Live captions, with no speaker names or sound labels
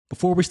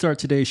Before we start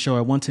today's show,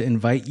 I want to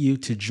invite you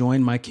to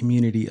join my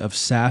community of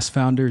SaaS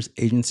founders,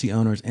 agency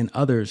owners, and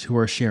others who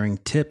are sharing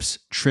tips,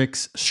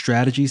 tricks,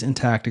 strategies, and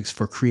tactics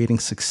for creating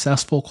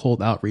successful cold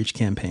outreach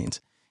campaigns.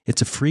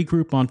 It's a free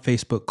group on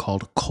Facebook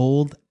called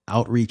Cold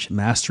Outreach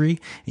Mastery,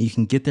 and you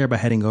can get there by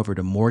heading over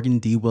to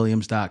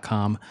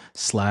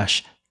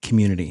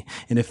morgandwilliams.com/community.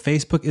 And if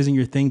Facebook isn't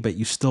your thing, but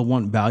you still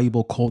want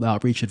valuable cold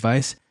outreach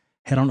advice,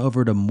 head on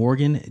over to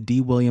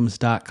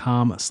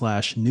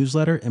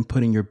morgandwilliams.com/newsletter and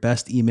put in your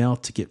best email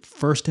to get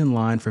first in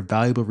line for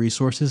valuable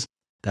resources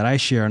that I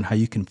share on how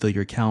you can fill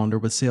your calendar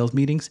with sales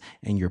meetings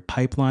and your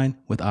pipeline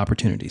with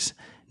opportunities.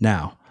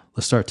 Now,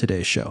 let's start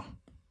today's show.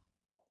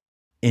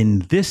 In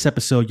this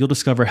episode, you'll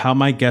discover how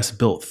my guest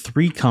built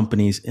 3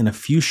 companies in a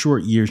few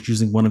short years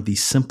using one of the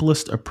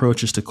simplest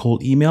approaches to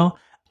cold email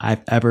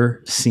I've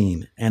ever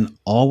seen, and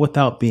all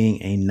without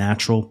being a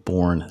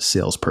natural-born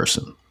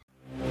salesperson.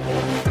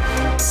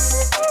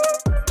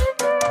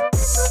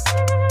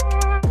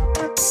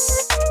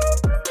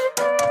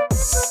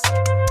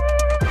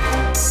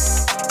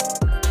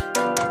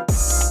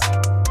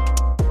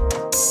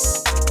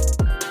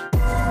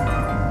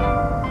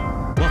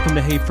 Welcome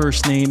to Hey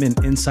First Name, an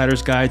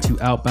insider's guide to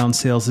outbound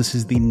sales. This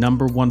is the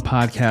 #1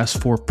 podcast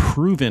for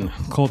proven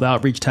cold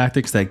outreach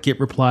tactics that get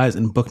replies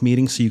and book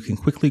meetings so you can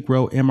quickly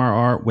grow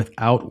MRR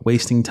without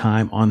wasting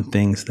time on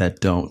things that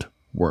don't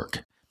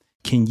work.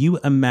 Can you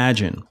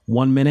imagine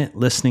 1 minute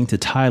listening to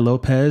Tai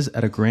Lopez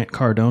at a Grant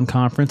Cardone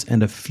conference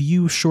and a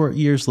few short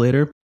years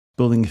later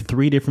building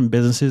 3 different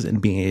businesses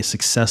and being a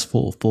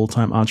successful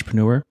full-time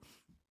entrepreneur?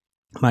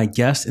 My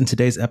guest in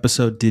today's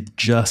episode did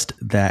just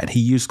that. He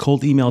used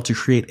cold email to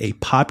create a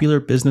popular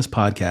business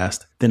podcast,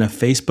 then a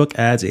Facebook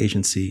ads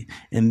agency,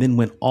 and then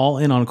went all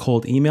in on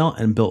cold email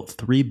and built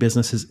 3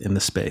 businesses in the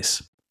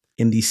space.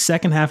 In the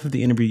second half of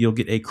the interview, you'll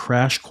get a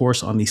crash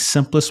course on the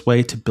simplest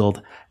way to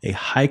build a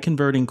high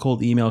converting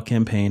cold email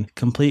campaign,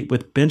 complete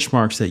with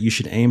benchmarks that you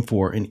should aim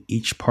for in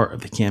each part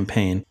of the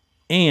campaign.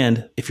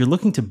 And if you're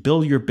looking to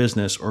build your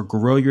business or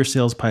grow your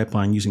sales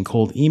pipeline using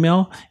cold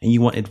email and you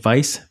want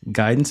advice,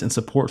 guidance, and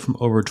support from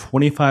over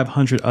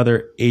 2,500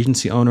 other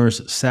agency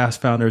owners, SaaS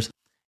founders,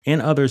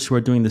 and others who are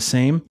doing the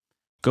same,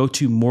 go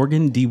to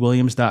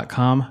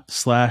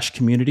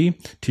morgandwilliams.com/community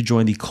to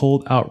join the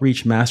Cold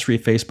Outreach Mastery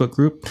Facebook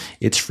group.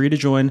 It's free to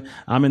join.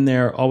 I'm in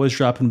there, always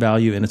dropping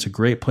value, and it's a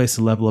great place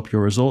to level up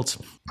your results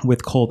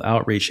with cold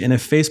outreach. And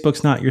if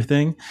Facebook's not your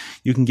thing,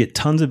 you can get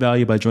tons of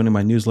value by joining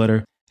my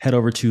newsletter. Head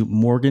over to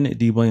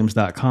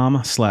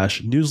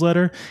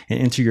morgandwilliams.com/newsletter and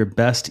enter your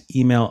best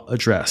email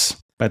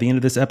address. By the end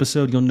of this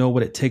episode, you'll know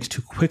what it takes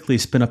to quickly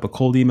spin up a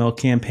cold email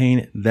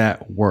campaign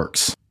that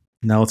works.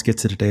 Now let's get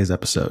to today's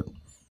episode.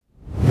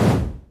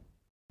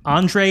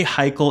 Andre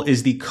Heichel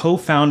is the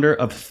co-founder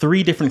of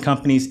 3 different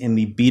companies in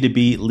the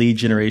B2B lead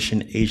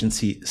generation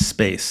agency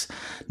space.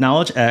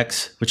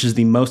 KnowledgeX, which is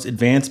the most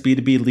advanced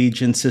B2B lead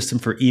gen system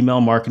for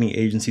email marketing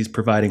agencies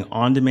providing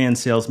on-demand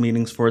sales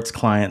meetings for its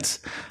clients.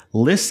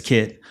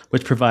 ListKit,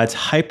 which provides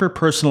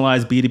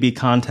hyper-personalized B2B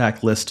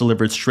contact lists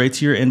delivered straight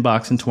to your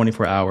inbox in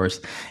 24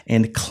 hours.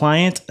 And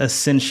Client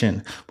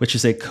Ascension, which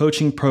is a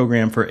coaching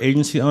program for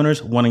agency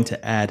owners wanting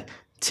to add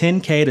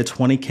 10K to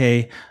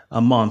 20K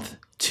a month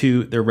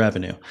to their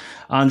revenue.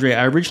 Andre,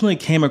 I originally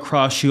came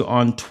across you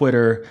on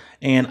Twitter,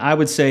 and I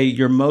would say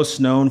you're most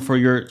known for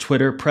your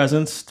Twitter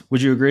presence.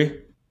 Would you agree?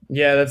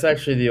 Yeah, that's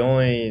actually the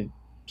only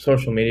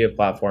social media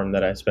platform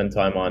that I spend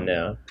time on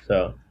now.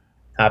 So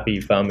happy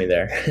you found me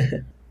there.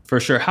 For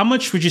sure. How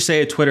much would you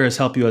say Twitter has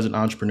helped you as an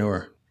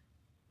entrepreneur?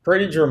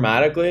 Pretty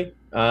dramatically.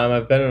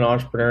 I've been an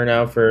entrepreneur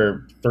now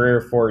for 3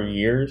 or 4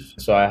 years.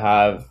 So I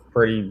have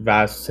pretty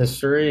vast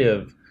history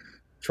of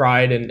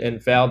tried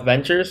and failed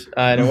ventures.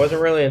 And it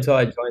wasn't really until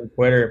I joined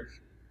Twitter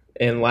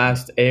in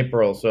last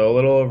April, so a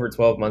little over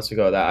 12 months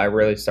ago, that I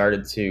really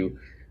started to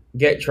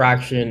get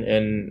traction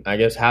and I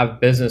guess have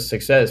business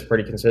success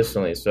pretty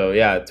consistently. So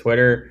yeah,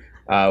 Twitter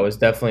was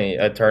definitely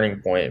a turning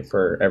point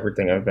for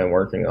everything I've been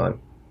working on.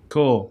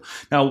 Cool.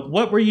 Now,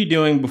 what were you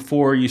doing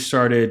before you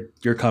started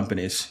your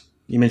companies?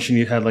 You mentioned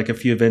you had like a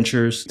few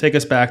ventures. Take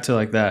us back to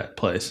like that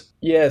place.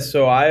 Yeah,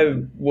 so I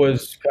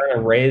was kind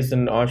of raised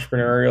in an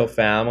entrepreneurial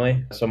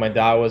family. So my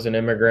dad was an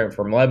immigrant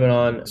from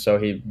Lebanon, so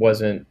he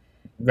wasn't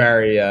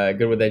very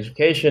good with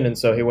education, and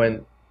so he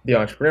went the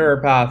entrepreneur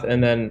path.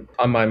 And then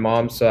on my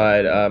mom's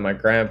side, my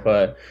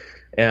grandpa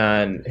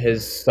and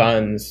his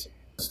sons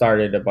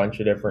started a bunch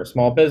of different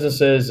small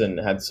businesses and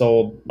had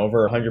sold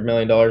over $100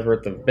 million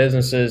worth of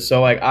businesses.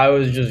 So like I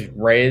was just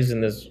raised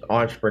in this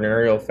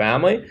entrepreneurial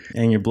family.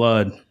 And your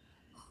blood.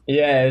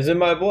 Yeah, it was in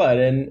my blood.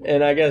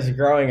 And I guess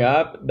growing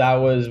up, that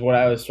was what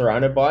I was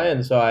surrounded by.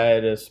 And so I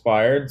had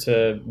aspired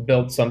to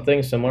build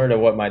something similar to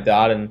what my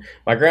dad and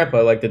my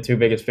grandpa, like the two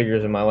biggest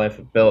figures in my life,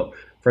 have built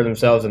for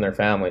themselves and their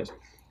families.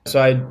 So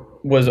I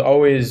was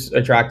always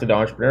attracted to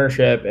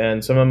entrepreneurship,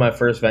 and some of my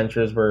first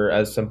ventures were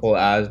as simple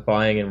as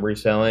buying and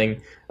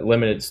reselling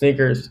limited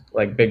sneakers,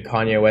 like big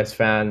Kanye West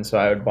fan, so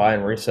I would buy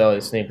and resell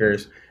his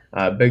sneakers.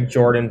 Big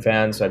Jordan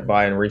fans, so I'd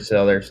buy and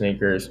resell their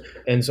sneakers.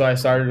 And so I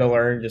started to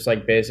learn just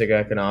like basic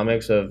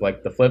economics of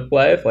like the flip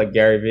life, like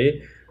Gary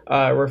Vee.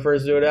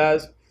 refers to it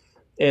as.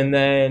 And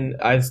then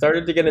I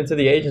started to get into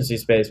the agency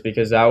space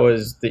because that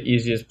was the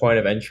easiest point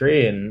of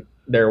entry and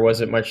there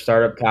wasn't much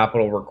startup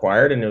capital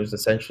required. And it was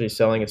essentially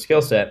selling a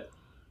skill set.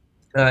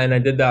 And I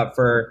did that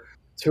for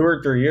 2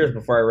 or 3 years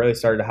before I really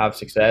started to have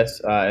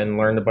success and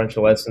learned a bunch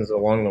of lessons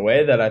along the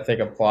way that I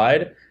think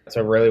applied.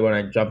 So really when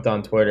I jumped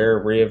on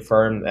Twitter,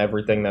 reaffirmed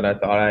everything that I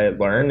thought I had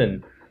learned,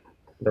 and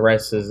the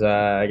rest is,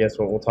 I guess,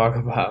 what we'll talk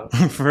about.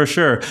 For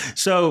sure.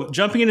 So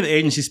jumping into the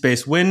agency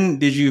space, when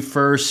did you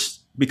first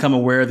become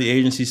aware of the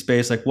agency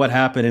space? Like what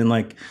happened and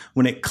like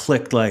when it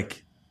clicked,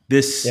 like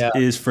this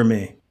is for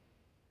me?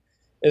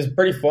 It's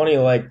pretty funny.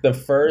 Like the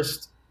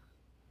first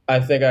I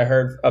think I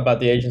heard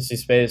about the agency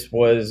space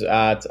was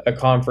at a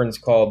conference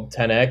called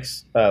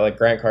 10X, like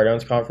Grant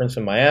Cardone's conference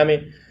in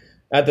Miami.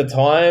 At the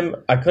time,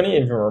 I couldn't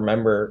even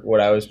remember what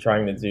I was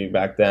trying to do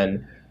back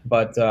then.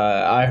 But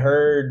I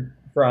heard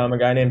from a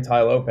guy named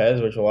Tai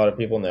Lopez, which a lot of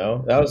people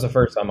know. That was the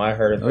first time I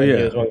heard of him. Oh, yeah.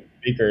 He was one of the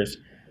speakers.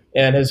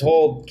 And his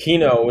whole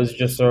keynote was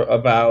just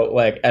about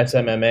like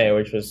SMMA,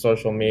 which was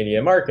social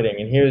media marketing.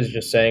 And he was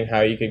just saying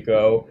how you could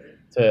go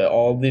to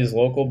all these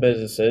local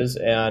businesses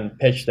and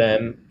pitch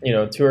them,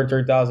 $2,000 or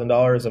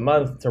 $3,000 a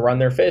month to run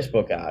their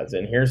Facebook ads.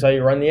 And here's how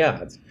you run the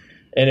ads.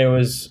 And it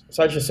was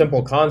such a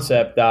simple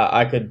concept that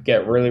I could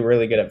get really,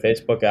 really good at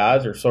Facebook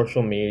ads or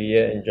social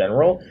media in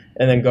general,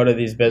 and then go to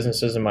these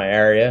businesses in my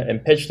area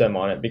and pitch them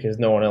on it because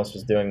no one else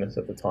was doing this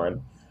at the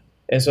time.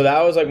 And so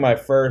that was like my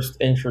first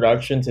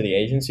introduction to the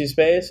agency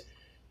space.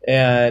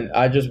 And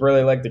I just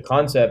really liked the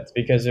concept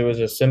because it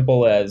was as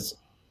simple as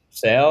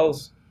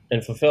sales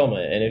and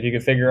fulfillment. And if you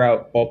could figure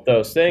out both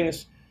those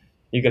things,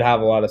 you could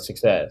have a lot of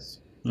success.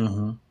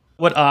 Mm-hmm.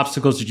 What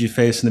obstacles did you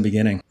face in the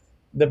beginning?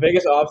 The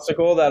biggest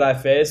obstacle that I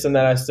faced and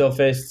that I still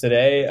face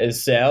today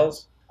is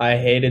sales. I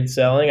hated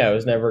selling. I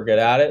was never good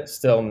at it,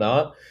 still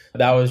not.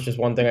 That was just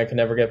one thing I could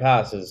never get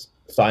past is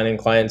signing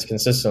clients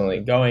consistently.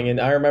 Going in,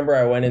 I remember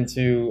I went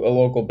into a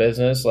local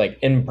business, like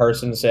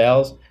in-person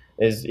sales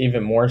is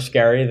even more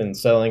scary than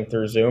selling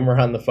through Zoom or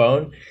on the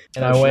phone.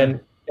 And I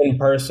went in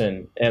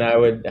person and I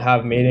would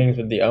have meetings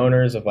with the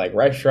owners of like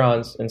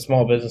restaurants and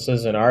small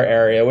businesses in our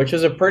area, which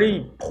is a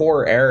pretty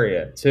poor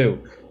area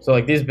too. So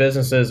like these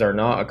businesses are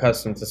not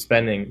accustomed to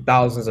spending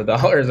thousands of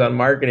dollars on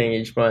marketing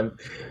each month.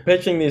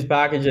 Pitching these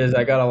packages,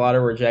 I got a lot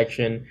of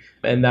rejection,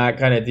 and that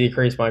kind of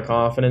decreased my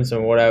confidence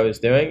in what I was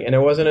doing. And it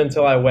wasn't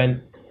until I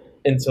went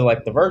into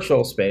like the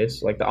virtual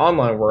space, like the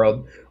online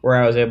world,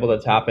 where I was able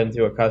to tap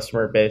into a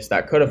customer base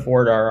that could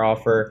afford our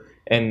offer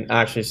and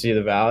actually see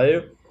the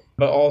value.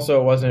 But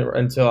also it wasn't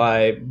until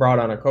I brought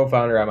on a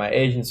co-founder at my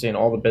agency and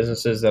all the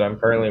businesses that I'm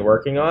currently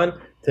working on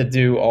to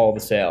do all the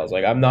sales.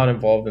 Like I'm not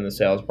involved in the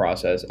sales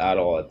process at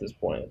all at this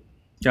point.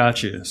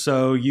 Gotcha.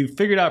 So you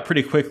figured out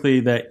pretty quickly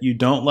that you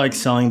don't like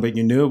selling, but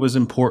you knew it was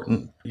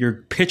important.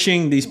 You're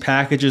pitching these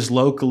packages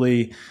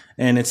locally,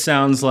 and it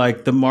sounds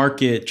like the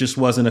market just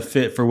wasn't a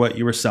fit for what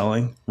you were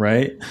selling,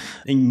 right?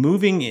 And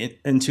moving it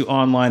into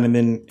online and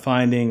then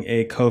finding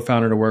a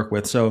co-founder to work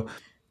with. So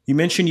you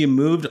mentioned you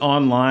moved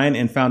online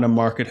and found a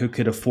market who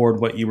could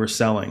afford what you were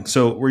selling.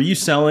 So were you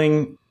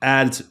selling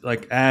ads,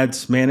 like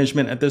ads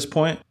management at this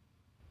point?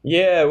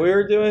 Yeah, we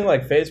were doing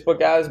like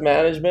Facebook ads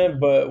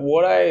management, but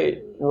what I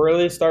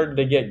really started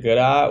to get good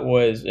at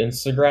was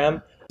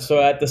Instagram.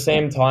 So at the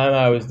same time,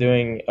 I was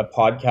doing a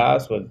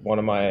podcast with one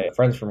of my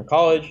friends from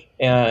college,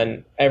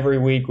 and every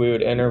week we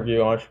would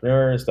interview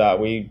entrepreneurs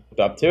that we looked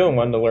up to and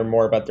wanted to learn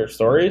more about their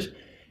stories.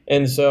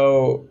 And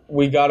so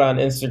we got on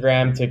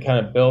Instagram to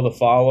kind of build a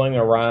following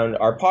around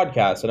our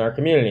podcast and our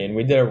community, and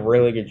we did a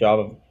really good job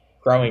of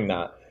growing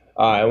that.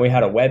 And we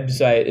had a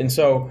website. And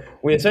so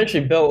we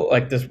essentially built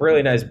like this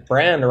really nice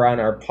brand around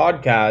our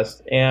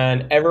podcast,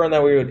 and everyone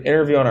that we would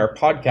interview on our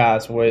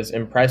podcast was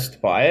impressed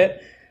by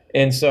it.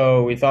 And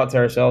so we thought to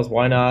ourselves,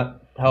 why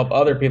not help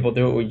other people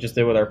do what we just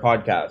did with our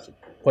podcast?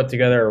 Put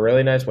together a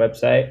really nice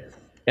website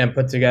and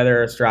put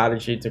together a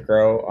strategy to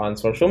grow on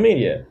social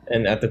media.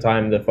 And at the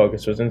time, the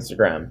focus was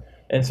Instagram.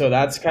 And so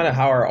that's kind of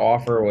how our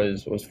offer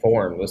was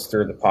formed, was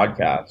through the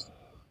podcast.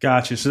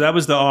 Gotcha. So that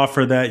was the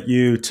offer that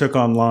you took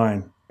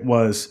online,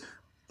 was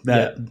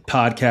that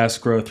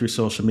podcast growth through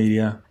social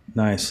media.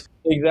 Nice.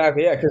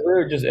 Exactly. Yeah. Because we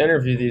would just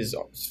interview these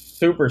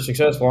super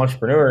successful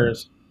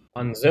entrepreneurs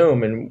on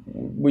Zoom, and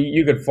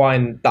you could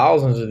find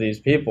thousands of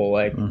these people.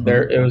 Like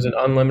it was an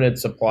unlimited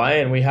supply,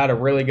 and we had a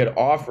really good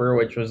offer,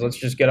 which was, let's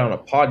just get on a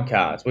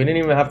podcast. We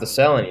didn't even have to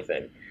sell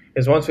anything,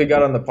 because once we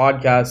got on the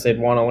podcast, they'd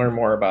want to learn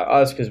more about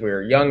us because we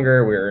were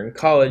younger, we were in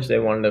college. They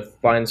wanted to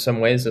find some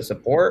ways to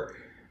support,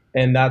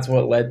 and that's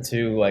what led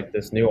to like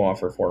this new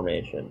offer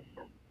formation.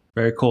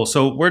 Very cool.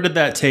 So where did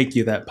that take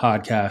you, that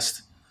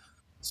podcast?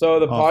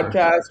 So the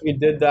podcast, we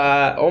did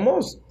that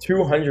almost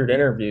 200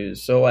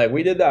 interviews. So like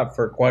we did that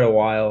for quite a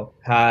while,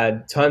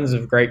 had tons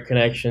of great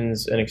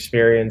connections and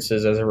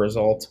experiences as a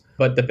result.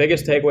 But the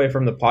biggest takeaway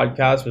from the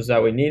podcast was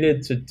that we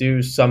needed to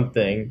do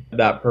something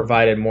that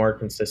provided more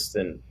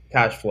consistent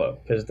cash flow,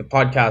 because the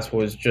podcast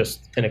was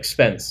just an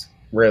expense,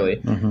 really.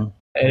 And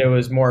it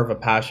was more of a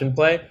passion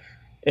play.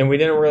 And we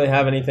didn't really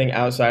have anything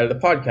outside of the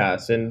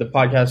podcast. And the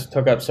podcast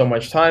took up so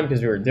much time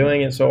because we were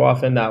doing it so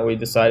often that we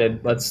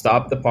decided, let's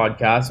stop the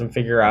podcast and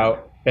figure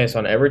out, based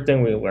on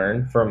everything we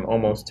learned from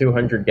almost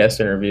 200 guest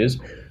interviews,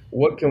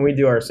 what can we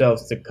do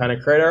ourselves to kind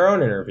of create our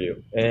own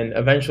interview and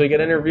eventually get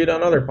interviewed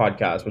on other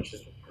podcasts, which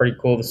is pretty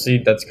cool to see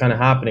that's kind of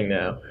happening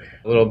now,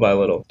 little by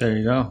little. There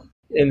you go.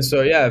 And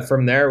so, yeah,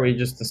 from there, we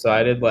just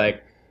decided,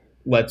 like,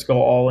 let's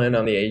go all in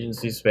on the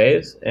agency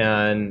space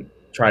and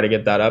try to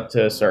get that up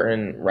to a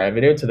certain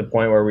revenue to the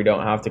point where we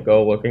don't have to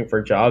go looking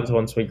for jobs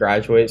once we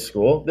graduate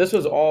school. This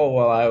was all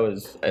while I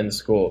was in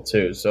school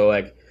too. So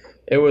like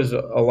it was a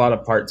lot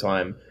of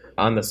part-time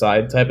on the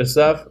side type of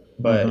stuff.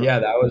 But yeah,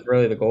 that was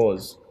really the goal,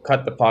 is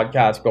cut the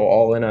podcast, go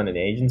all in on an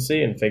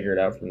agency and figure it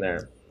out from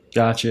there.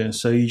 Gotcha.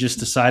 So you just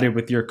decided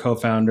with your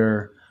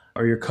co-founder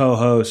or your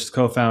co-host,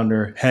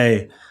 co-founder,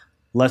 hey,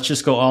 let's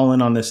just go all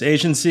in on this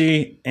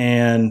agency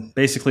and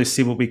basically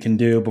see what we can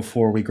do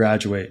before we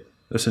graduate,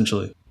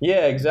 essentially.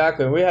 Yeah,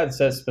 exactly. We had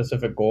set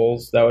specific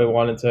goals that we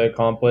wanted to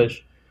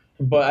accomplish.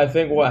 But I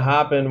think what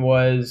happened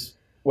was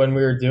when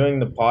we were doing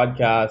the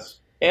podcast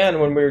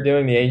and when we were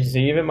doing the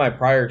agency, even my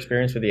prior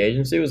experience with the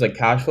agency was like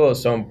cash flow is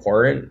so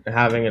important.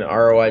 Having an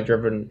ROI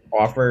driven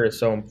offer is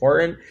so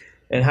important.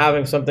 And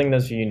having something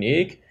that's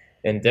unique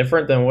and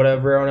different than what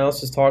everyone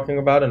else is talking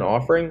about and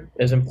offering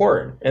is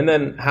important. And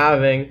then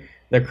having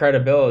the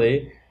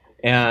credibility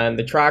and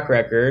the track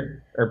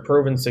record or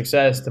proven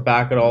success to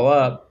back it all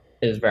up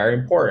is very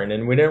important.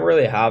 And we didn't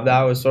really have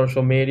that with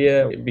social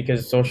media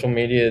because social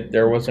media,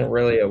 there wasn't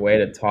really a way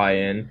to tie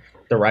in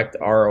direct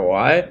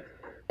ROI.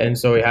 And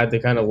so we had to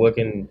kind of look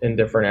in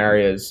different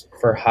areas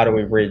for how do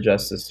we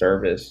readjust the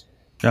service.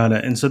 Got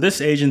it. And so this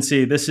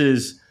agency, this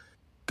is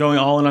going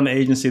all in on the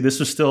agency. This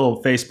was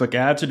still Facebook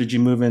ads, or did you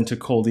move into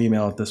cold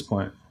email at this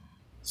point?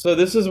 So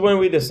this is when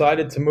we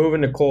decided to move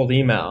into cold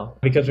email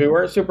because we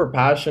weren't super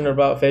passionate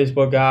about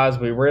Facebook ads.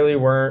 We really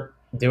weren't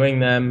doing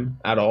them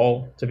at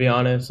all, to be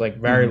honest,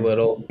 like very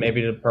little,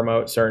 maybe to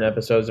promote certain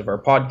episodes of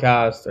our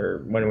podcast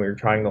or when we were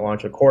trying to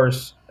launch a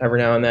course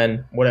every now and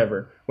then,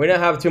 whatever. We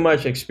didn't have too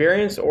much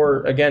experience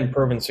or, again,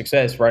 proven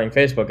success writing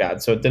Facebook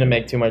ads. So it didn't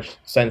make too much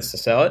sense to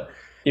sell it,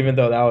 even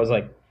though that was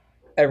like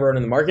everyone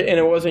in the market. And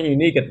it wasn't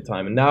unique at the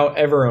time. And now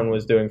everyone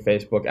was doing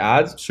Facebook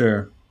ads.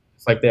 Sure.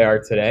 It's like they are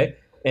today.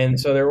 And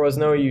so there was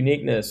no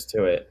uniqueness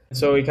to it.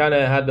 So we kind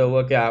of had to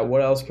look at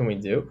what else can we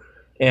do.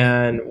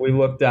 And we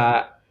looked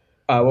at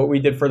what we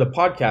did for the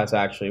podcast,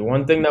 actually.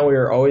 One thing that we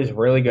were always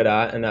really good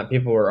at and that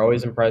people were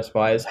always impressed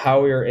by is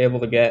how we were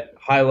able to get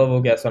high-level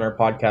guests on our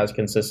podcast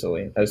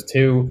consistently as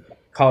two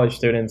college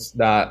students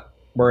that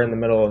were in the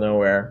middle of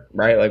nowhere,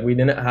 right? Like we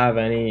didn't have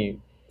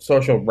any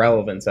social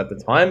relevance at the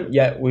time,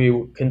 yet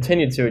we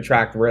continued to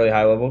attract really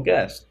high-level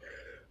guests.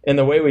 And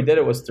the way we did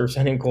it was through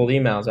sending cold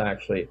emails,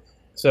 actually.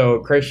 So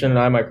Christian and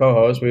I, my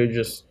co-host, we would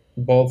just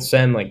both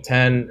send like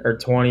 10 or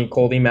 20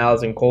 cold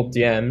emails and cold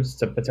DMs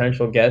to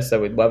potential guests that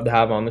we'd love to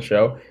have on the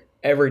show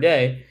every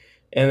day.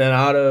 And then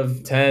out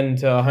of 10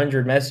 to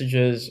 100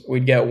 messages,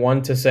 we'd get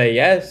one to say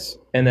yes.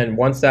 And then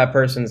once that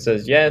person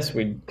says yes,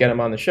 we'd get them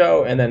on the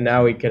show. And then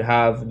now we could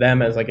have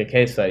them as like a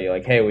case study.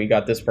 Like, hey, we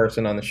got this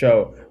person on the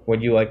show.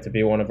 Would you like to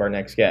be one of our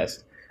next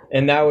guests?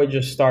 And that would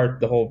just start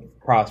the whole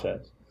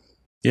process.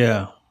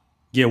 Yeah.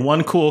 Get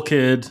one cool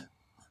kid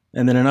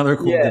and then another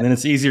cool kid. And then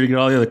it's easier to get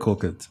all the other cool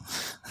kids.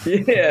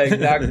 Yeah,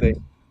 exactly.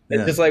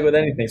 It's just like with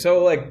anything.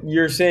 So like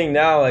you're seeing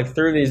now, like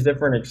through these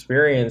different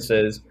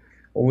experiences,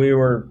 we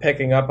were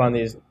picking up on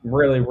these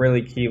really,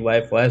 really key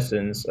life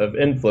lessons of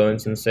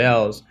influence and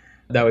sales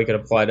that we could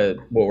apply to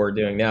what we're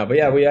doing now. But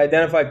yeah, we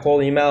identified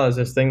cold email as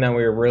this thing that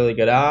we were really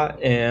good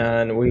at,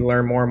 and we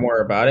learned more and more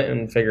about it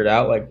and figured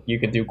out like you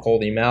could do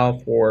cold email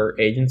for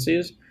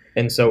agencies.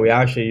 And so we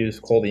actually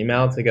used cold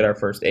email to get our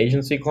first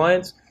agency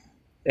clients.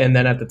 And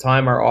then at the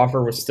time, our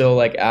offer was still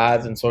like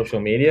ads and social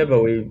media,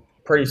 but we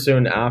pretty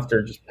soon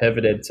after just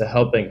pivoted to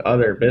helping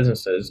other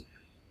businesses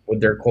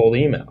with their cold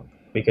email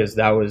because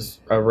that was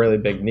a really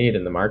big need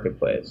in the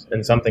marketplace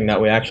and something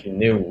that we actually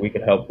knew we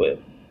could help with.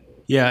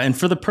 Yeah. And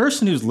for the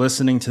person who's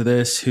listening to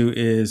this, who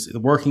is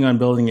working on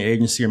building an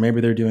agency, or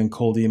maybe they're doing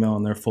cold email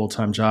in their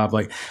full-time job,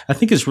 like I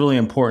think it's really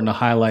important to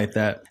highlight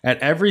that at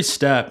every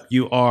step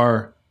you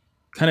are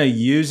kind of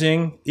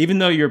using, even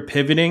though you're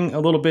pivoting a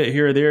little bit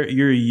here or there,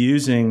 you're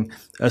using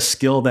a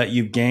skill that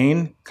you've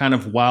gained kind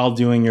of while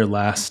doing your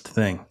last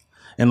thing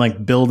and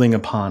like building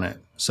upon it.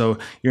 So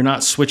you're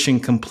not switching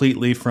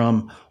completely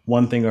from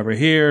one thing over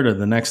here to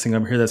the next thing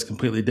over here that's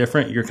completely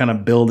different. You're kind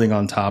of building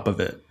on top of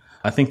it.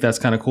 I think that's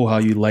kind of cool how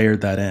you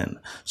layered that in.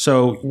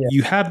 So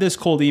you have this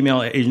cold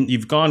email agent.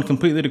 You've gone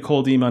completely to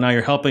cold email. Now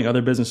you're helping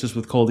other businesses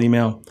with cold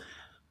email.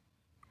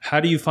 How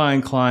do you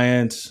find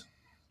clients?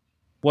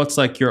 What's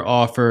like your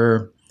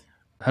offer?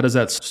 How does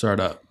that start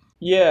up?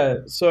 Yeah,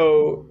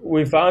 so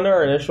we found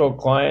our initial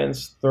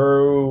clients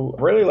through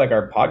really like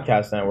our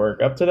podcast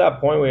network. Up to that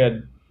point, we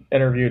had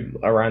interviewed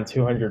around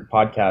 200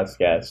 podcast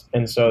guests.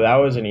 And so that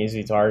was an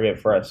easy target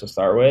for us to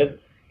start with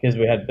because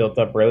we had built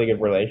up really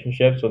good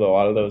relationships with a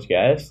lot of those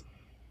guests.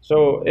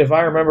 So if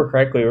I remember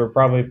correctly, we were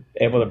probably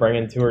able to bring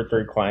in 2 or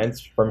 3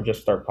 clients from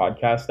just our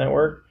podcast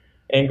network.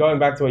 And going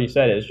back to what you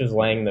said, it's just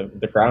laying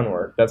the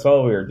groundwork. That's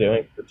all we were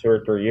doing for 2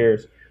 or 3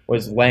 years,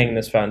 was laying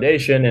this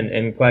foundation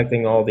and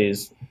collecting all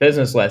these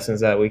business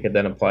lessons that we could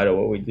then apply to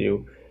what we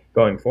do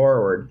going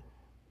forward.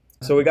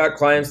 So we got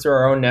clients through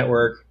our own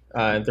network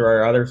and through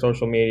our other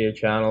social media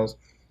channels.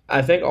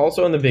 I think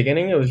also in the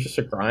beginning, it was just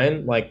a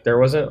grind. Like there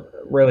wasn't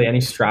really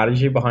any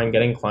strategy behind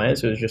getting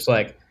clients. It was just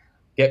like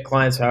get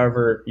clients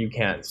however you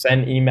can.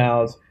 Send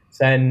emails,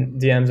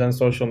 send DMs on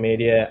social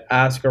media,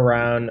 ask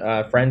around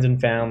friends and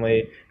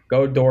family,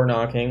 go door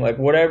knocking, like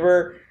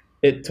whatever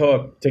it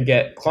took to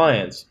get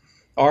clients.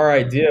 Our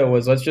idea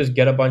was let's just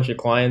get a bunch of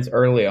clients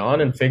early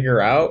on and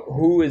figure out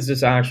who is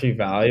this actually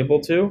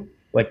valuable to,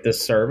 like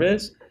this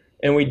service.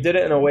 And we did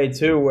it in a way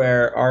too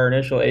where our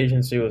initial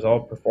agency was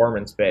all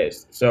performance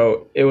based.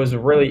 So it was a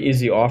really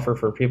easy offer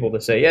for people to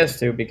say yes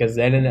to because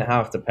they didn't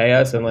have to pay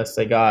us unless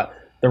they got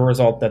the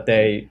result that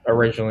they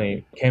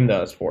originally came to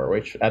us for,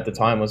 which at the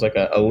time was like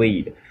a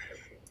lead.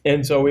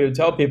 And so we would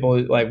tell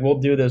people, like, we'll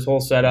do this whole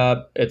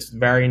setup. It's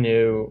very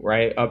new,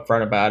 right?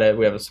 Upfront about it.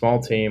 We have a small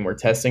team. We're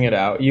testing it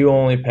out. You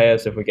only pay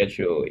us if we get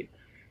you a lead.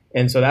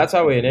 And so that's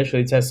how we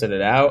initially tested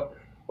it out.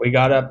 We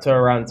got up to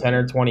around 10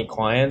 or 20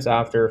 clients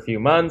after a few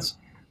months.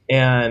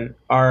 And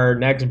our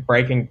next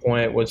breaking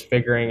point was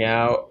figuring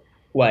out,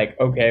 like,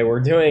 okay, we're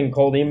doing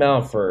cold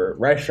email for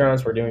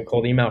restaurants. We're doing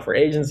cold email for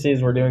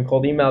agencies. We're doing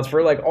cold emails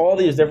for like all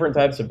these different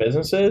types of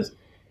businesses.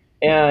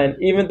 And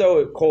even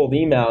though cold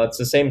email, it's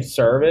the same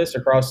service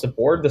across the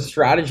board, the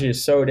strategy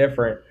is so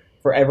different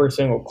for every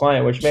single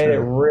client, which made it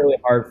really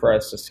hard for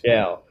us to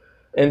scale.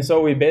 And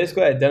so we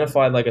basically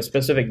identified like a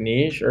specific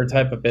niche or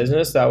type of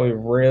business that we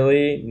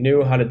really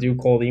knew how to do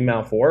cold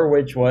email for,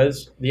 which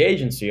was the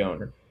agency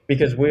owner.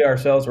 Because we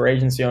ourselves were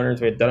agency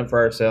owners, we had done it for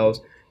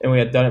ourselves, and we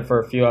had done it for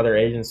a few other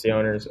agency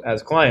owners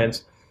as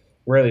clients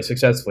really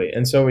successfully.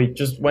 And so we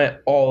just went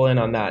all in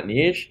on that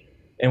niche.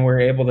 And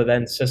we're able to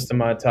then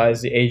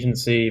systematize the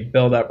agency,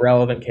 build up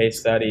relevant case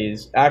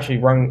studies, actually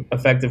run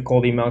effective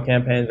cold email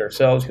campaigns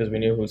ourselves because we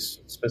knew who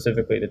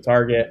specifically to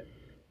target.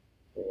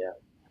 Yeah.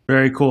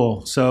 Very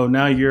cool. So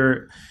now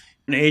you're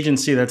an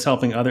agency that's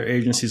helping other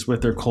agencies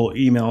with their cold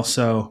email.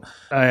 So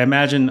I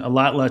imagine a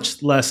lot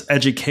less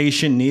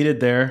education needed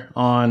there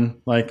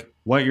on like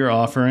what you're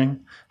offering,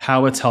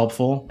 how it's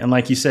helpful. And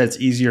like you said, it's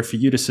easier for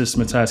you to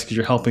systematize because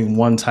you're helping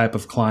one type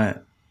of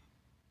client.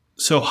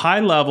 So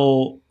high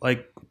level,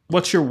 like,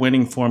 what's your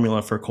winning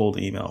formula for cold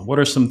email? What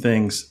are some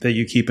things that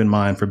you keep in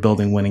mind for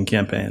building winning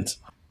campaigns?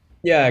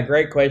 Yeah,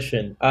 great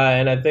question.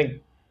 And I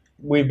think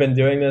we've been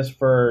doing this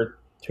for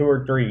 2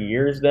 or 3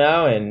 years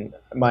now, and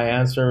my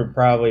answer would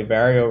probably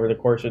vary over the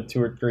course of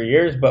 2 or 3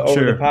 years. But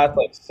over the past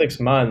like 6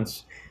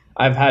 months,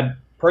 I've had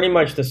pretty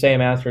much the same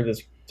answer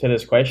to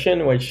this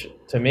question, which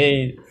to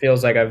me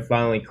feels like I've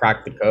finally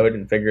cracked the code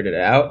and figured it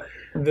out.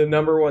 The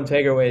number one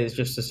takeaway is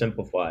just to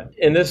simplify.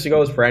 And this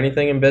goes for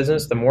anything in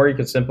business. The more you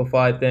can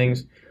simplify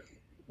things,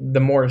 the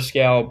more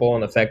scalable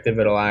and effective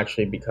it'll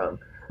actually become.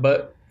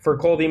 But for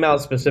cold email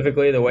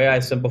specifically, the way I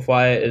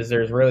simplify it is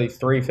there's really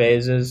 3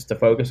 phases to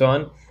focus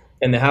on,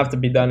 and they have to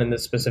be done in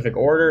this specific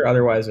order,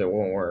 otherwise it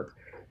won't work.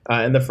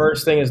 And the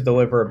first thing is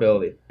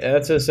deliverability. And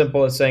that's as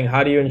simple as saying,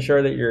 how do you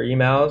ensure that your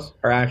emails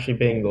are actually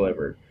being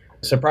delivered?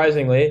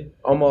 Surprisingly,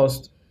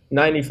 almost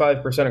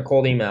 95% of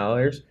cold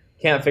emailers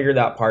can't figure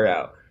that part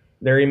out.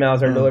 Their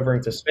emails are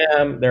delivering to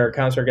spam, their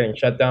accounts are getting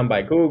shut down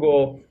by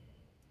Google,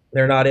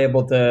 they're not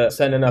able to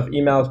send enough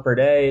emails per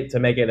day to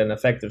make it an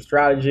effective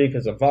strategy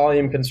because of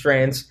volume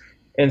constraints.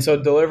 And so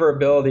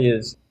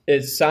deliverability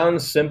it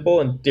sounds simple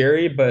in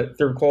theory, but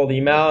through cold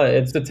email,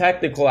 it's the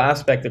technical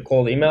aspect of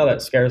cold email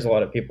that scares a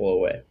lot of people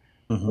away,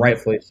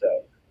 rightfully so.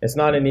 It's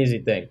not an easy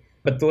thing.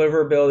 But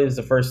deliverability is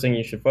the first thing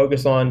you should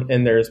focus on,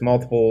 and there's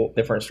multiple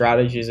different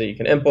strategies that you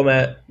can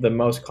implement. The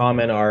most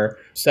common are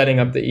setting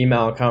up the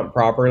email account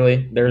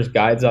properly. There's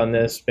guides on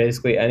this.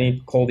 Basically,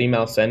 any cold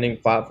email sending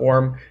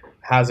platform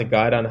has a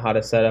guide on how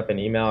to set up an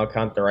email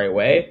account the right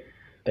way.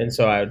 And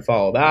so I would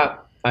follow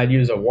that. I'd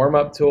use a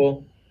warm-up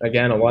tool.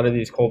 Again, a lot of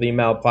these cold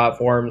email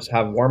platforms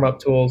have warm-up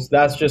tools.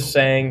 That's just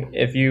saying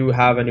if you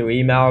have a new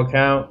email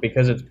account,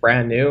 because it's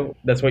brand new,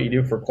 that's what you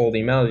do for cold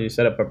email is you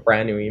set up a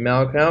brand new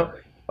email account.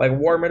 Like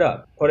warm it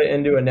up. Put it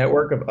into a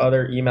network of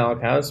other email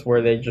accounts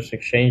where they just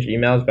exchange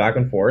emails back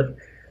and forth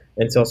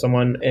until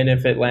and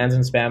if it lands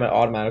in spam, it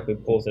automatically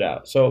pulls it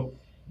out. So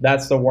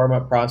that's the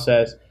warm-up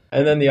process.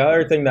 And then the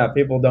other thing that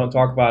people don't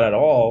talk about at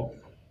all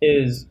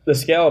is the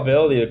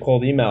scalability of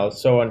cold email is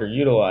so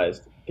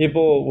underutilized.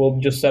 People will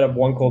just set up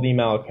one cold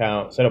email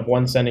account, set up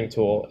one sending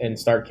tool, and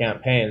start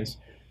campaigns.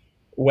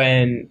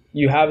 When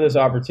you have this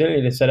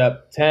opportunity to set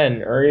up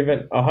 10 or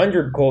even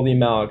 100 cold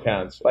email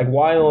accounts, like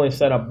why only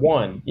set up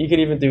one? You could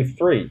even do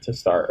 3 to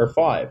start or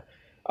 5.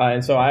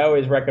 And so I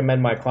always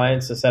recommend my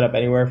clients to set up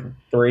anywhere from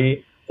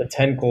 3 to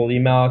 10 cold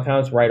email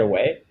accounts right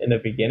away in the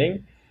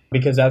beginning,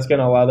 because that's going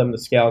to allow them to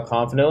scale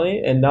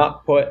confidently and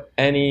not put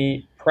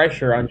any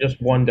pressure on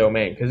just one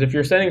domain. Because if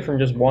you're sending from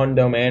just one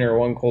domain or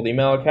one cold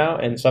email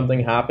account and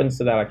something happens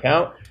to that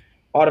account,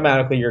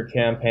 automatically your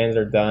campaigns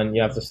are done.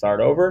 You have to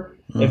start over.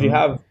 Mm-hmm. If you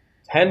have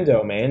 10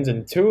 domains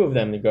and 2 of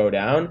them to go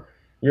down,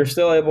 you're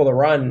still able to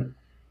run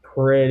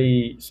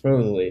pretty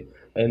smoothly.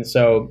 And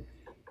so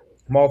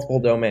multiple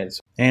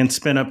domains. And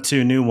spin up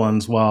 2 new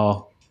ones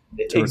while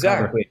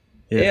exactly.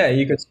 Yeah,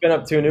 you could spin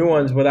up 2 new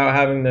ones without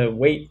having to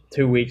wait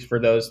 2 weeks for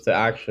those to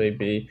actually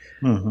be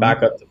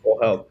back up to full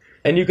health.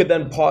 And you could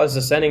then pause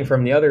the sending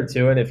from the other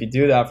 2, and if you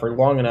do that for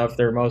long enough,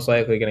 they're most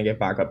likely going to get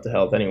back up to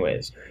health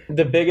anyways.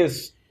 The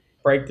biggest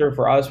breakthrough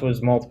for us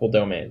was multiple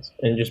domains,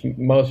 and just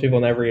most people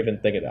never even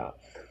think of that.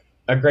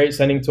 A great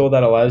sending tool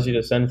that allows you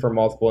to send from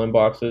multiple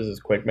inboxes is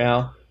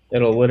QuickMail.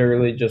 It'll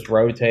literally just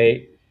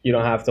rotate. You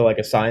don't have to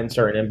assign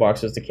certain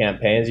inboxes to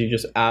campaigns. You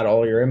just add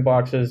all your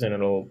inboxes, and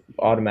it'll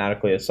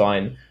automatically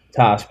assign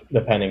tasks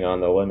depending on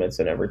the limits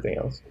and everything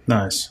else.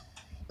 Nice.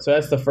 So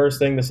that's the first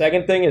thing. The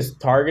second thing is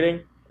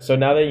targeting. So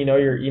now that you know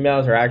your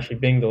emails are actually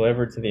being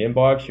delivered to the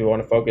inbox, you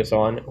want to focus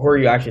on who are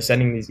you actually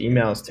sending these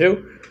emails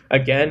to.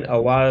 Again, a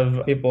lot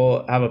of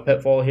people have a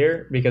pitfall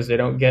here because they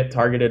don't get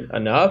targeted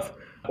enough,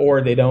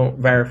 or they don't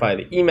verify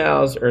the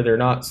emails, or they're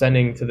not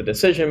sending to the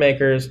decision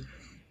makers.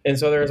 And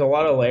so there's a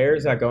lot of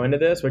layers that go into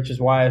this, which is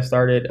why I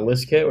started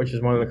ListKit, which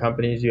is one of the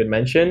companies you had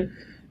mentioned,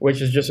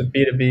 which is just a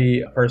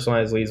B2B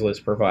personalized leads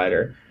list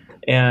provider.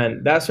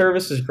 And that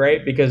service is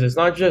great because it's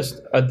not just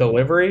a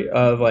delivery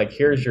of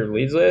here's your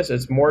leads list.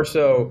 It's more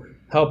so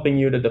helping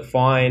you to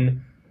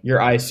define your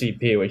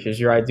ICP, which is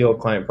your ideal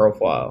client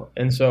profile.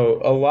 And so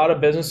a lot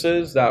of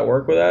businesses that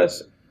work with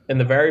us in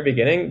the very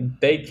beginning,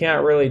 they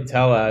can't really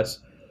tell us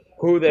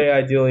who they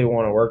ideally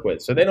want to work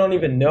with. So they don't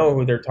even know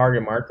who their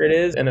target market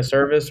is. And a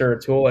service or a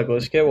tool like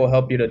ListKit will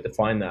help you to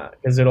define that,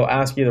 because it'll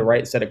ask you the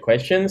right set of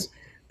questions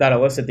that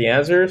elicit the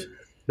answers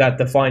that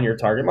define your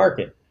target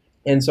market.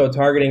 And so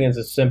targeting is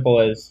as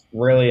simple as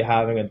really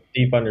having a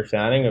deep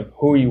understanding of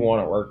who you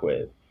want to work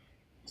with.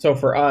 So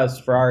for us,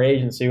 for our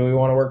agency, we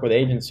want to work with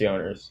agency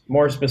owners.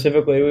 More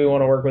specifically, we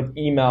want to work with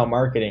email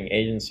marketing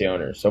agency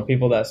owners, so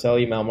people that sell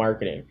email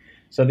marketing.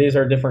 So these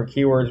are different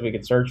keywords we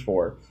could search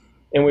for.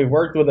 And we've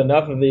worked with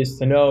enough of these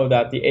to know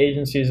that the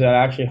agencies that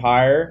actually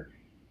hire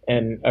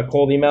a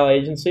cold email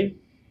agency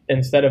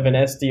instead of an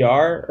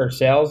SDR or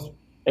sales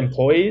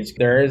employees,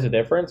 there is a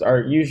difference,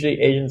 are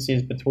usually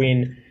agencies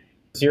between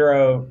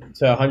 $0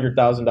 to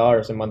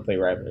 $100,000 in monthly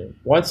revenue.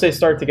 Once they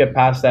start to get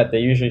past that, they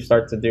usually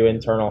start to do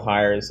internal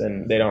hires,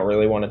 and they don't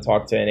really want to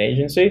talk to an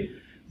agency.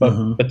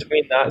 But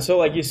between that,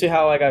 so you see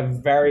how I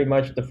very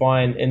much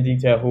define in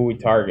detail who we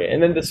target.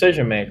 And then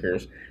decision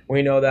makers.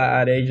 We know that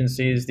at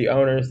agencies, the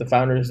owners, the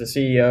founders, the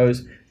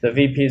CEOs, the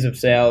VPs of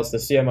sales, the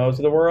CMOs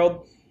of the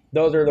world,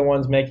 those are the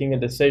ones making a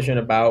decision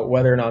about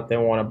whether or not they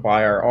want to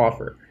buy our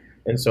offer.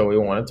 And so we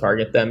want to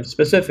target them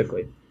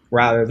specifically,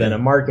 rather than a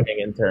marketing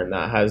intern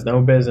that has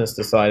no business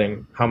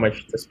deciding how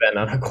much to spend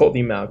on a cold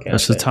email campaign.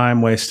 That's a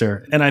time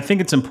waster. And I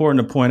think it's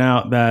important to point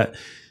out that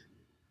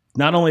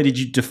not only did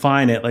you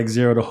define it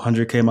 $0 to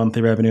 100K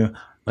monthly revenue,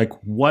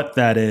 what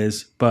that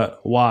is, but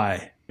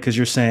why? Because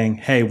you're saying,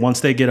 hey,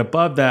 once they get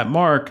above that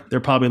mark, they're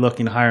probably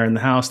looking to hire in the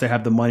house. They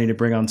have the money to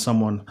bring on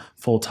someone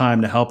full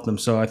time to help them.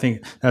 So I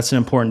think that's an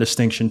important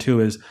distinction too,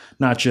 is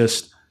not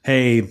just,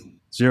 hey,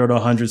 0 to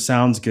 100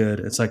 sounds good.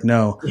 It's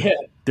no. Yeah.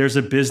 There's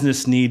a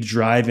business need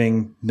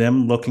driving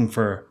them looking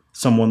for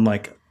someone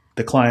like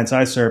the clients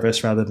I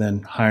service rather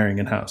than hiring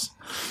in-house.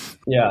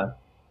 Yeah.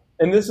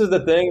 And this is the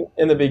thing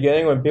in the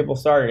beginning when people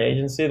start an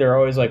agency, they're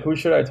always who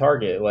should I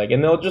target?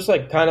 And they'll just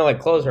kind of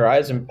close their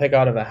eyes and pick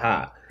out of a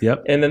hat.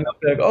 Yep. And then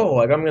they'll be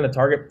I'm going to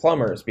target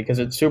plumbers because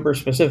it's super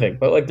specific.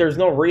 But there's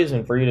no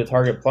reason for you to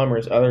target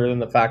plumbers other than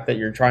the fact that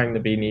you're trying to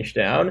be niche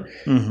down.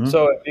 Mm-hmm.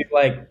 So if you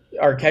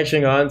are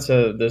catching on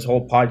to this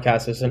whole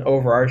podcast, it's an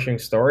overarching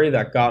story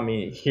that got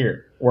me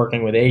here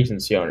working with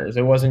agency owners.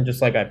 It wasn't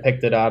just I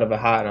picked it out of a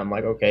hat and I'm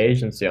okay,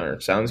 agency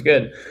owners, sounds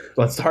good.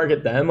 Let's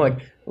target them.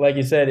 Like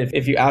you said,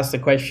 if you ask the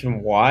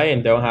question why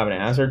and don't have an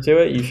answer to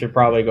it, you should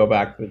probably go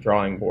back to the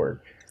drawing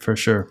board. For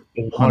sure. 100%.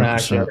 You want to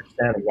actually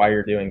understand why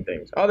you're doing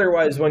things.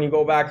 Otherwise, when you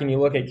go back and you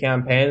look at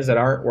campaigns that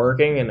aren't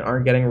working and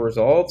aren't getting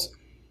results,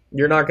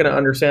 you're not going to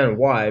understand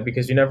why,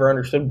 because you never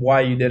understood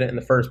why you did it in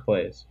the first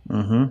place.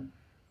 Mm-hmm.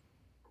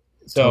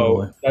 So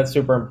totally. That's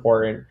super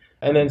important.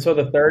 And then so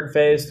the third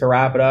phase, to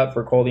wrap it up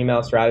for cold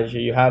email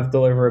strategy, you have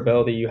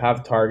deliverability, you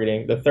have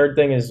targeting. The third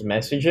thing is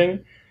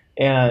messaging.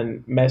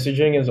 And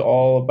messaging is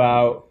all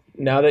about,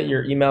 now that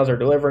your emails are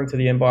delivering to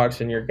the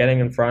inbox and you're getting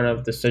in front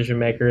of decision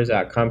makers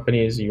at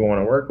companies you want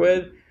to work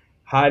with,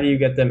 how do you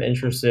get them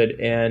interested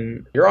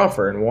in your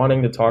offer and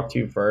wanting to talk to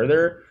you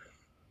further?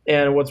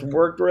 And what's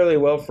worked really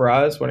well for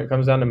us when it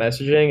comes down to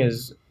messaging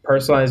is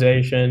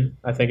personalization,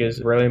 I think,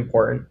 is really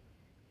important.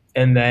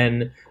 And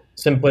then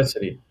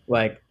simplicity,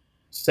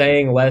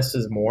 saying less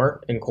is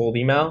more in cold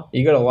email.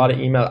 You get a lot of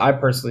email. I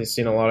personally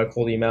seen a lot of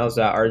cold emails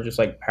that are just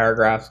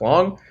paragraphs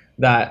long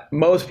that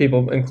most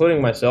people,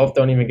 including myself,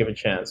 don't even give a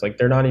chance.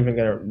 They're not even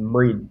going to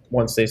read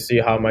once they see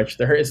how much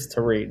there is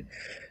to read.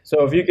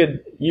 So if you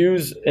could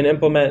use and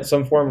implement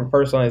some form of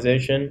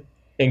personalization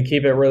and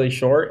keep it really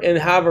short and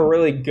have a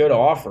really good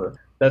offer,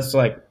 That's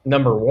like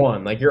number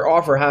one. Like your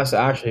offer has to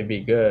actually be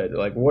good.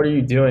 Like what are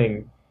you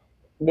doing?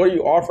 What are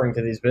you offering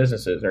to these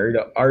businesses?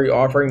 Are you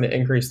offering to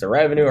increase the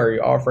revenue? Are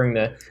you offering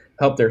to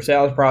help their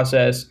sales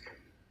process?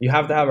 You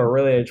have to have a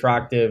really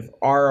attractive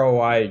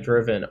ROI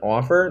driven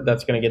offer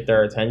that's going to get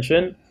their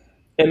attention,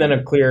 and then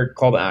a clear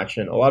call to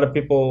action. A lot of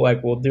people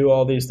like will do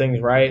all these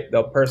things right.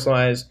 They'll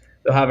personalize,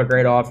 they'll have a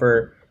great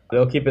offer,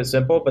 they'll keep it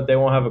simple, but they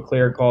won't have a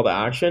clear call to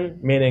action,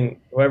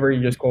 meaning whoever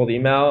you just cold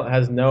email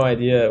has no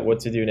idea what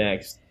to do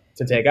next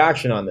to take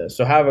action on this.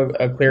 So have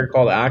a clear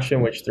call to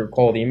action, which through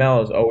cold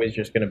email is always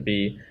just going to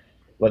be,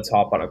 let's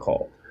hop on a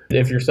call.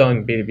 If you're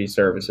selling B2B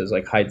services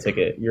like high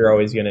ticket, you're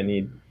always going to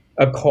need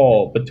a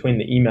call between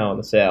the email and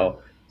the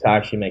sale to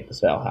actually make the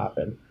sale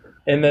happen.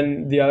 And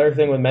then the other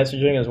thing with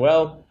messaging as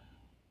well,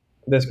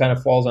 this kind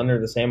of falls under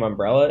the same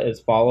umbrella,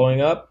 is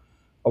following up.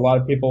 A lot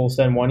of people will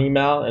send one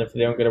email, and if they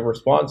don't get a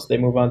response, they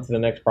move on to the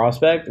next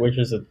prospect, which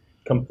is a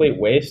complete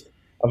waste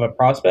of a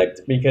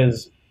prospect,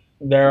 because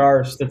there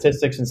are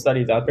statistics and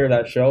studies out there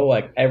that show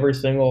like every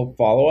single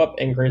follow-up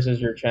increases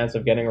your chance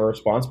of getting a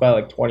response by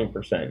like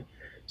 20%.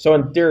 So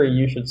in theory,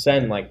 you should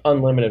send like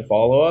unlimited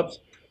follow-ups,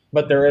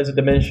 but there is a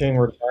diminishing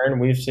return.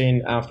 We've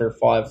seen after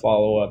 5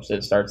 follow-ups,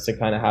 it starts to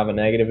kind of have a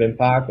negative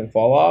impact and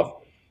fall off.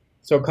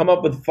 So come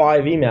up with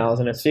 5 emails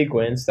in a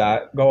sequence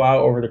that go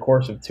out over the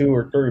course of 2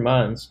 or 3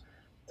 months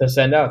to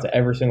send out to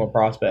every single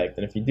prospect.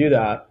 And if you do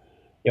that,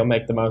 you'll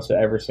make the most of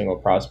every single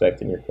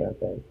prospect in your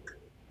campaign.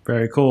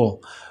 Very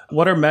cool.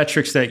 What are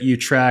metrics that you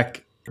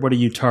track? What do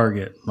you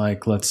target?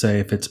 Like, let's say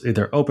if it's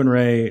either open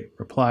rate,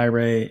 reply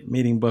rate,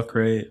 meeting book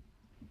rate.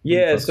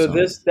 Yeah, so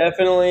this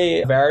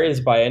definitely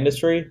varies by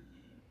industry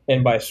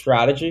and by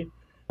strategy.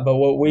 But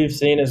what we've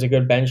seen is a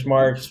good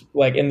benchmark,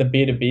 like in the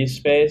B2B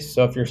space.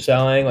 So if you're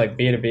selling like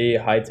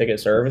B2B high ticket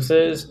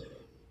services,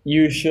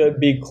 you should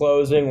be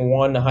closing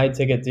one high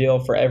ticket deal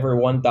for every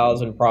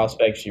 1,000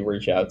 prospects you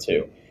reach out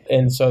to.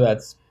 And so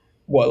that's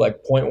what,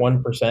 like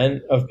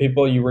 0.1% of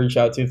people you reach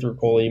out to through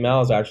cold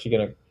email is actually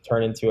going to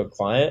turn into a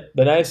client.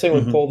 The nice thing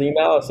with cold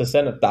email is to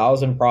send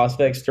 1,000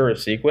 prospects through a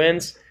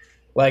sequence.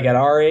 Like at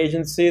our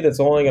agency, that's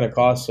only going to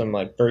cost them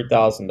like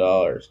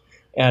 $3,000.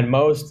 And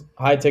most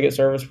high ticket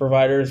service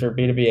providers or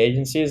B2B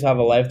agencies have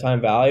a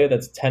lifetime value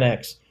that's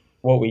 10x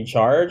what we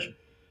charge.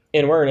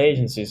 And we're an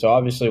agency, so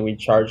obviously we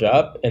charge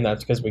up, and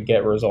that's because we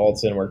get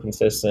results and we're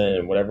consistent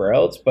and whatever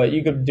else. But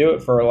you could do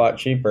it for a lot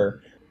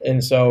cheaper.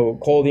 And so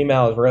cold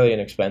email is really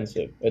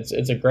inexpensive. It's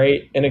a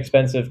great,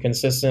 inexpensive,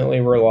 consistently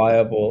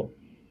reliable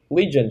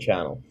lead gen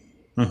channel.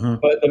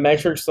 But the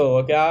metrics to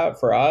look at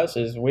for us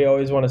is we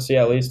always want to see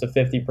at least a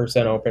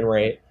 50% open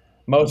rate.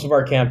 Most of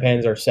our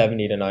campaigns are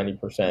 70 to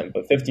 90%,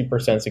 but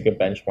 50% is a good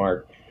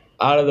benchmark.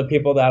 Out of the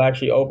people that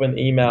actually open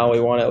the email, we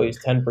want at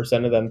least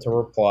 10% of them to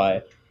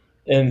reply.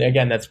 And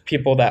again, that's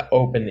people that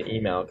open the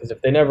email, because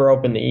if they never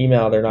open the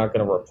email, they're not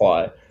going to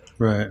reply.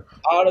 Right.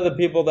 Out of the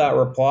people that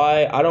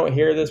reply, I don't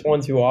hear this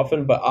one too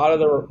often, but out of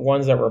the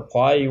ones that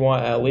reply, you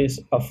want at least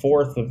a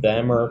fourth of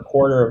them or a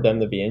quarter of them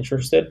to be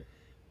interested.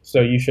 So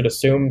you should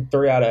assume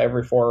 3 out of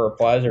every 4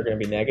 replies are going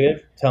to be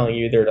negative, telling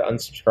you either to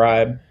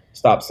unsubscribe,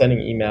 stop sending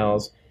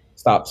emails,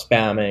 stop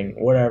spamming,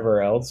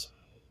 whatever else.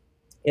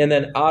 And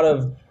then out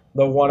of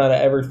the 1 out of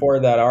every 4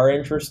 that are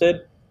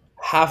interested,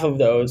 half of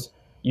those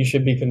you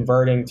should be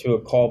converting to a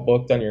call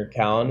booked on your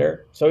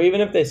calendar. So even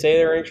if they say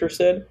they're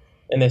interested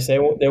and they say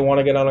they want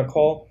to get on a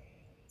call,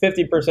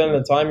 50% of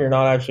the time you're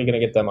not actually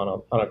going to get them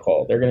on a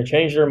call. They're going to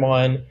change their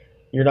mind.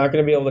 You're not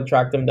going to be able to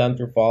track them down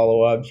through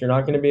follow-ups. You're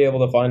not going to be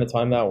able to find a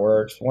time that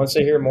works. Once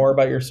they hear more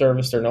about your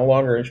service, they're no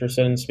longer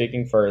interested in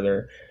speaking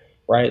further,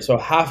 right? So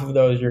half of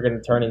those you're going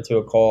to turn into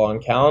a call on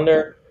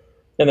calendar.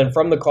 And then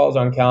from the calls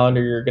on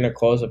calendar, you're going to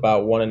close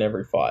about 1 in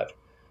every 5.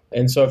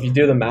 And so if you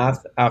do the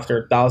math, after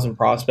 1,000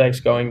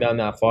 prospects going down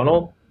that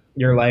funnel,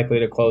 you're likely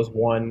to close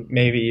 1,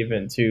 maybe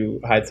even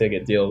 2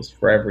 high-ticket deals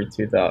for every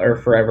 2,000 or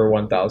for every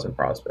 1,000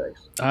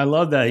 prospects. I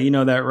love that. You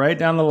know that right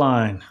down the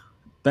line.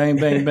 Bang,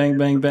 bang, bang,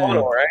 bang, bang.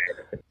 Funnel,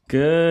 right?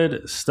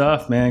 Good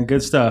stuff, man.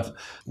 Good stuff.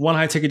 1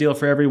 high-ticket deal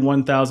for every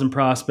 1,000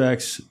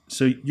 prospects.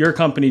 So your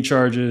company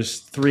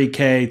charges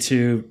 $3,000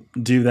 to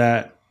do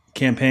that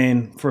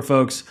campaign for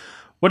folks.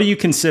 What do you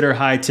consider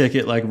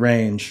high-ticket, like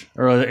range?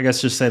 Or I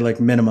guess just say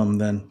like minimum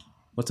then.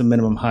 What's a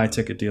minimum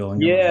high-ticket deal?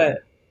 Yeah,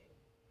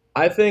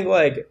 I think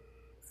like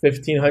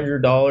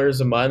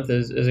 $1,500 a month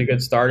is a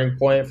good starting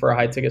point for a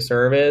high-ticket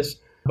service.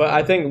 But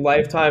I think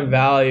lifetime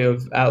value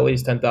of at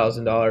least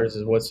 $10,000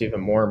 is what's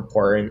even more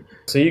important.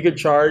 So you could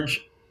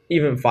charge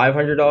even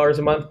 $500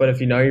 a month, but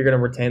if you know you're going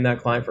to retain that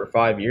client for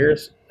 5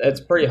 years, it's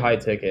pretty high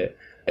ticket.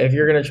 If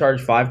you're going to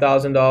charge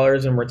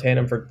 $5,000 and retain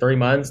them for 3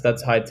 months,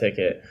 that's high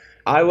ticket.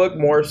 I look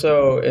more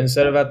so,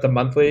 instead of at the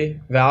monthly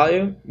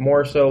value,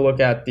 more so look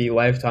at the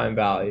lifetime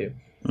value.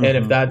 And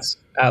if that's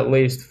at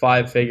least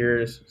 5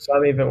 figures,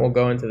 some even will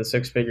go into the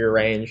 6-figure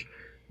range.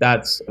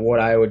 That's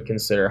what I would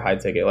consider high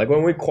ticket. Like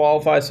when we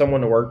qualify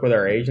someone to work with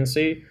our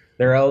agency,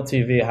 their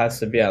LTV has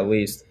to be at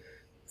least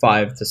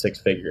 5 to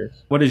 6 figures.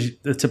 What is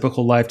the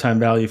typical lifetime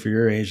value for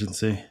your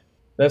agency?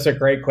 That's a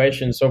great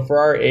question. So for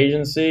our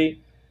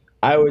agency,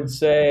 I would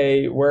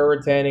say we're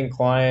retaining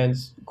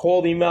clients.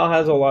 Cold email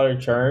has a lot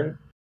of churn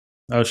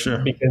Oh, sure.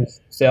 because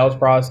sales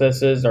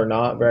processes are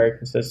not very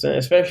consistent,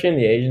 especially in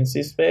the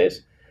agency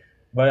space.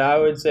 But I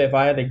would say if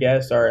I had to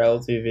guess, our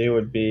LTV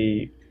would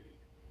be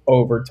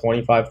over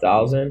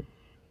 25,000.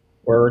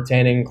 We're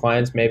retaining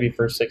clients maybe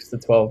for 6 to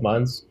 12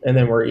 months, and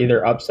then we're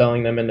either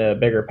upselling them into a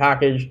bigger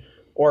package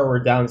or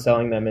we're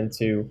downselling them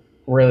into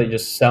really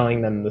just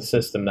selling them the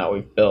system that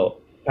we've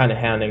built, kind of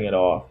handing it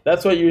off.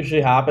 That's what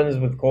usually happens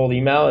with cold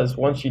email is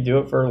once you do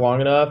it for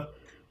long enough,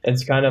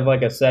 it's kind of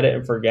like a set it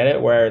and forget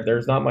it where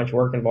there's not much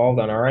work involved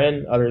on our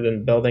end other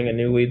than building a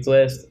new leads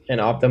list and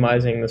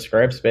optimizing the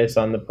scripts based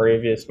on the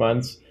previous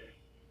month's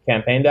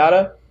campaign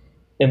data.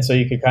 And so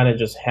you could kind of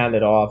just hand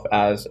it off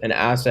as an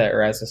asset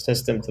or as a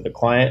system to the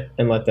client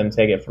and let them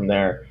take it from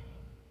there.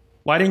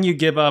 Why didn't you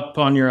give up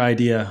on your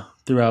idea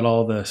throughout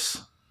all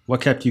this? What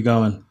kept you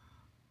going?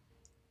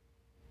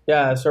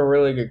 Yeah, that's a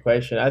really good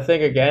question. I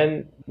think,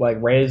 again,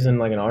 like raised in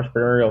like an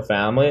entrepreneurial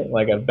family,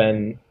 like I've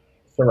been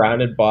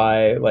surrounded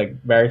by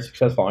like very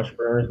successful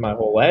entrepreneurs my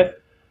whole life.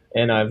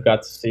 And I've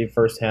got to see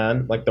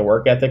firsthand like the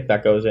work ethic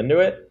that goes into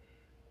it.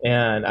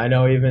 And I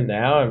know even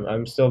now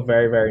I'm still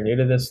very, very new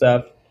to this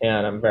stuff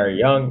and I'm very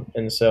young.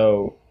 And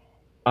so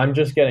I'm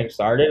just getting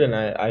started. And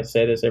I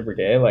say this every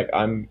day, like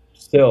I'm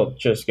still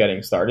just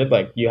getting started.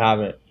 Like you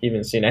haven't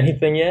even seen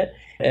anything yet.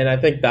 And I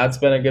think that's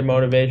been a good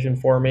motivation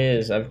for me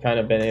is I've kind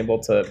of been able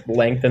to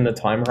lengthen the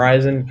time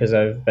horizon because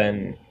I've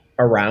been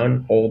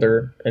around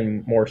older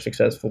and more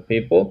successful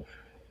people.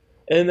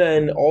 And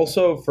then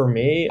also for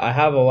me, I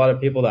have a lot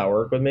of people that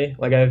work with me.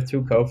 Like I have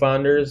 2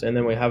 co-founders and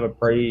then we have a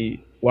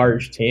pretty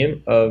large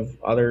team of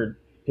other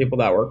people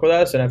that work with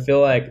us. And I feel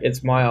like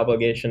it's my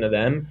obligation to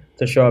them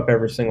to show up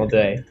every single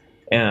day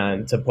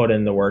and to put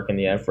in the work and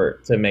the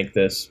effort to make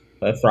this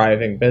a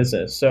thriving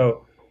business.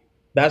 So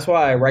that's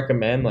why I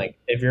recommend, like,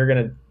 if you're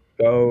going to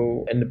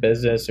go into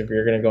business, if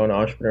you're going to go into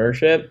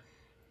entrepreneurship,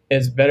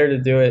 it's better to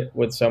do it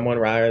with someone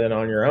rather than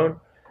on your own,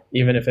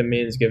 even if it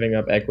means giving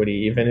up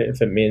equity, even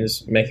if it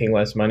means making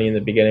less money in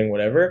the beginning,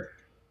 whatever.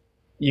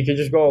 You can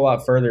just go a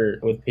lot further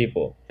with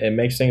people. It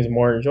makes things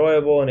more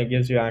enjoyable and it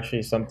gives you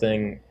actually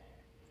something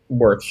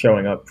worth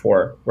showing up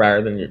for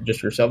rather than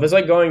just yourself. It's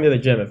like going to the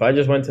gym. If I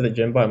just went to the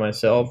gym by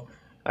myself,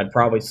 I'd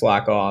probably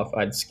slack off.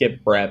 I'd skip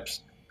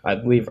reps.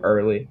 I'd leave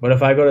early. But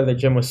if I go to the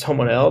gym with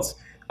someone else,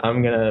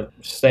 I'm going to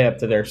stay up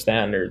to their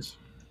standards.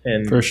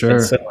 And for sure.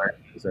 It's similar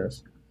in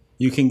business.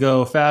 You can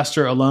go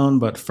faster alone,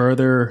 but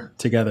further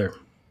together.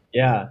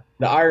 Yeah.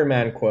 The Iron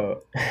Man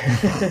quote.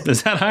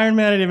 Is that Iron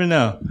Man? I didn't even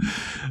know.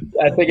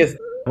 I think it's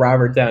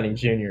Robert Downey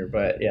Jr.,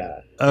 but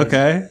yeah.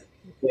 Okay.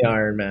 The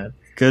Iron Man.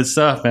 Good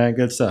stuff, man.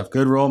 Good stuff.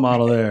 Good role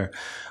model there.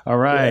 All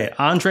right. Yeah.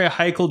 Andre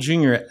Heichel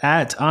Jr.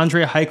 at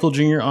Andre Heichel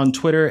Jr. on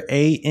Twitter,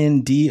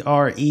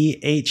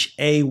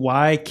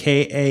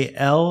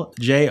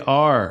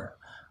 AndreHaykaljr.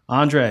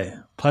 Andre,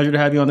 pleasure to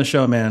have you on the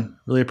show, man.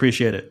 Really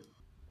appreciate it.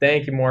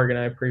 Thank you, Morgan.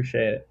 I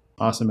appreciate it.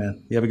 Awesome,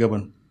 man. You have a good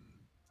one.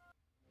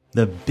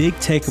 The big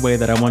takeaway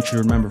that I want you to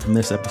remember from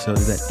this episode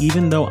is that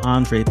even though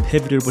Andre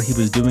pivoted what he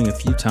was doing a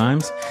few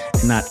times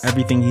and not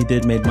everything he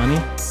did made money,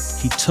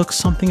 he took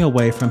something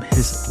away from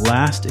his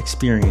last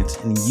experience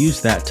and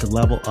used that to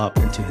level up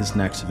into his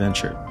next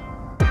venture.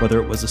 Whether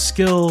it was a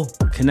skill,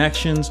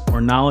 connections,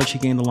 or knowledge he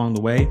gained along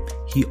the way,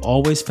 he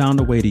always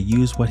found a way to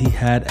use what he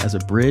had as a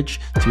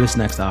bridge to his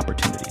next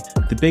opportunity.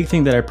 The big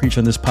thing that I preach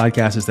on this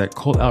podcast is that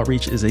cold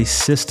outreach is a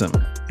system.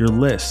 Your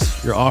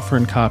lists, your offer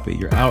and copy,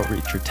 your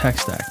outreach, your tech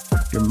stack,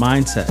 your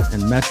mindset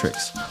and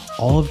metrics,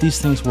 all of these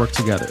things work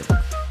together.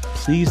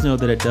 Please know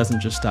that it doesn't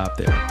just stop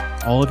there.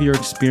 All of your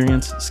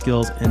experience,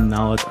 skills, and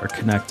knowledge are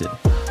connected.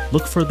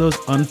 Look for those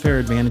unfair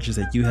advantages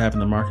that you have in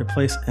the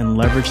marketplace and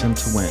leverage them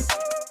to win.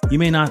 You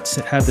may not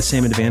have the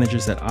same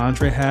advantages that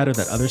Andre had or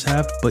that others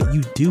have, but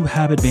you do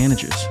have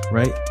advantages,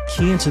 right?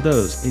 Key into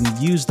those and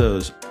use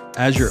those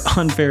as your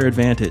unfair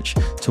advantage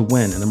to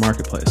win in the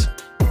marketplace.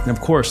 And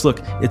of course,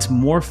 look, it's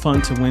more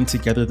fun to win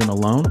together than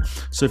alone.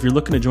 So if you're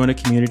looking to join a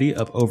community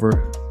of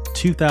over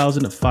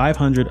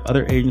 2,500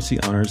 other agency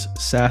owners,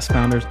 SaaS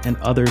founders, and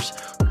others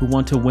who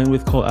want to win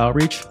with cold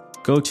outreach,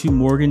 go to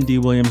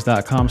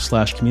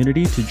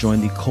morgandwilliams.com/community to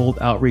join the Cold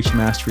Outreach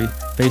Mastery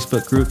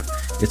Facebook group.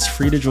 It's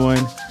free to join.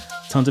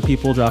 Tons of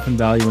people dropping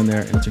value in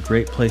there, and it's a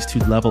great place to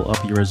level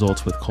up your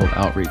results with cold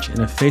outreach. And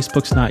if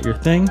Facebook's not your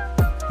thing,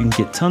 you can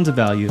get tons of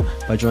value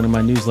by joining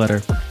my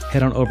newsletter.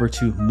 Head on over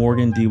to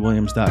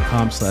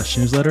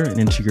morgandwilliams.com/newsletter and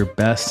enter your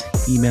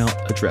best email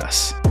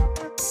address.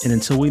 And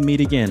until we meet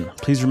again,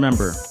 please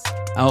remember,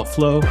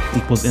 outflow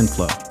equals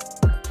inflow.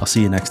 I'll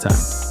see you next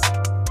time.